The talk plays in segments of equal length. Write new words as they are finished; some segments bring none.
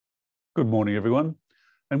Good morning, everyone,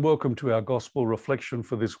 and welcome to our Gospel reflection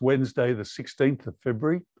for this Wednesday, the 16th of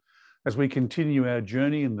February, as we continue our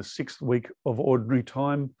journey in the 6th week of Ordinary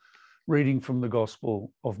Time, reading from the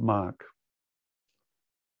Gospel of Mark.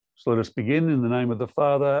 So let us begin in the name of the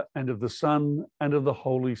Father, and of the Son, and of the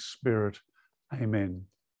Holy Spirit. Amen.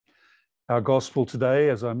 Our Gospel today,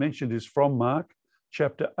 as I mentioned, is from Mark,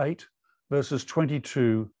 chapter 8, verses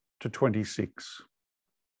 22 to 26.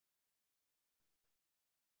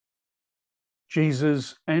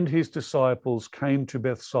 Jesus and his disciples came to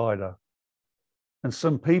Bethsaida, and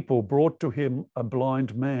some people brought to him a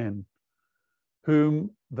blind man,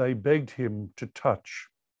 whom they begged him to touch.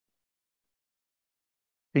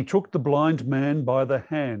 He took the blind man by the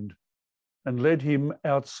hand and led him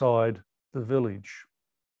outside the village.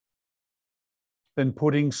 Then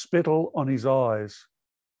putting spittle on his eyes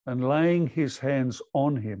and laying his hands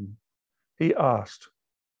on him, he asked,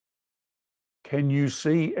 "Can you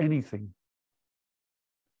see anything?"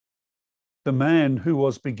 The man, who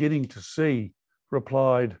was beginning to see,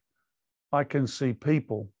 replied, "I can see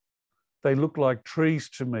people. They look like trees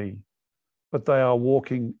to me, but they are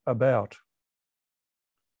walking about."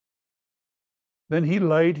 Then he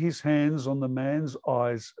laid his hands on the man's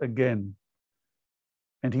eyes again,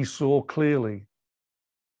 and he saw clearly.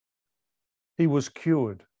 He was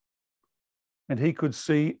cured, and he could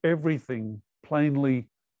see everything plainly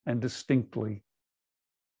and distinctly.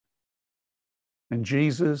 And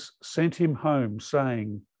Jesus sent him home,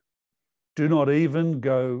 saying, "Do not even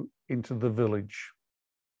go into the village."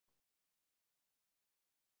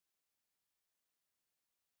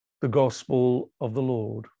 The Gospel of the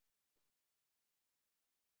Lord.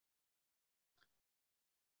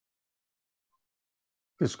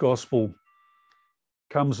 This Gospel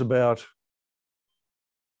comes about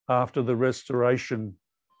after the restoration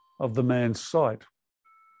of the man's sight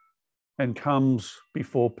and comes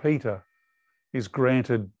before Peter is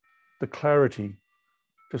granted the clarity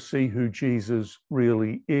to see who Jesus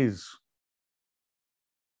really is.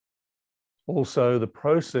 Also, the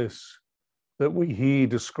process that we hear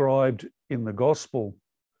described in the Gospel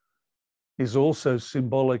is also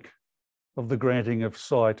symbolic of the granting of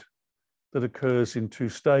sight that occurs in two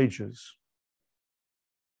stages.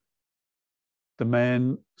 The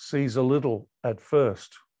man sees a little at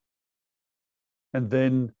first, and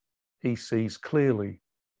then he sees clearly.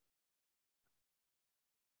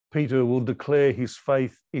 Peter will declare his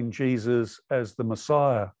faith in Jesus as the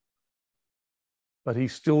Messiah, but he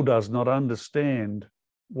still does not understand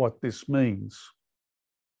what this means.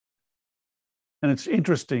 And it's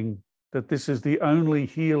interesting that this is the only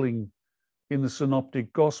healing in the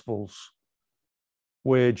synoptic Gospels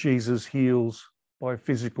where Jesus heals by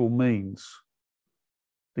physical means,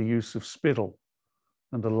 the use of spittle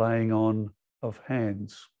and the laying on of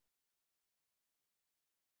hands.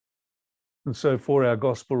 And so for our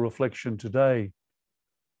gospel reflection today,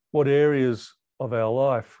 what areas of our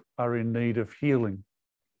life are in need of healing?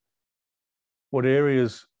 What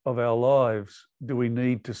areas of our lives do we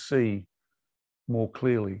need to see more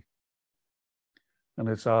clearly? And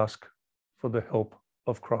let's ask for the help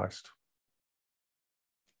of Christ.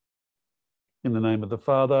 In the name of the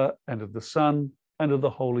Father, and of the Son, and of the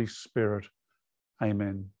Holy Spirit.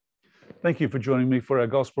 Amen. Thank you for joining me for our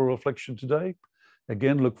gospel reflection today.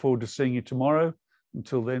 Again, look forward to seeing you tomorrow.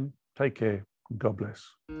 Until then, take care. God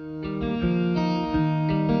bless.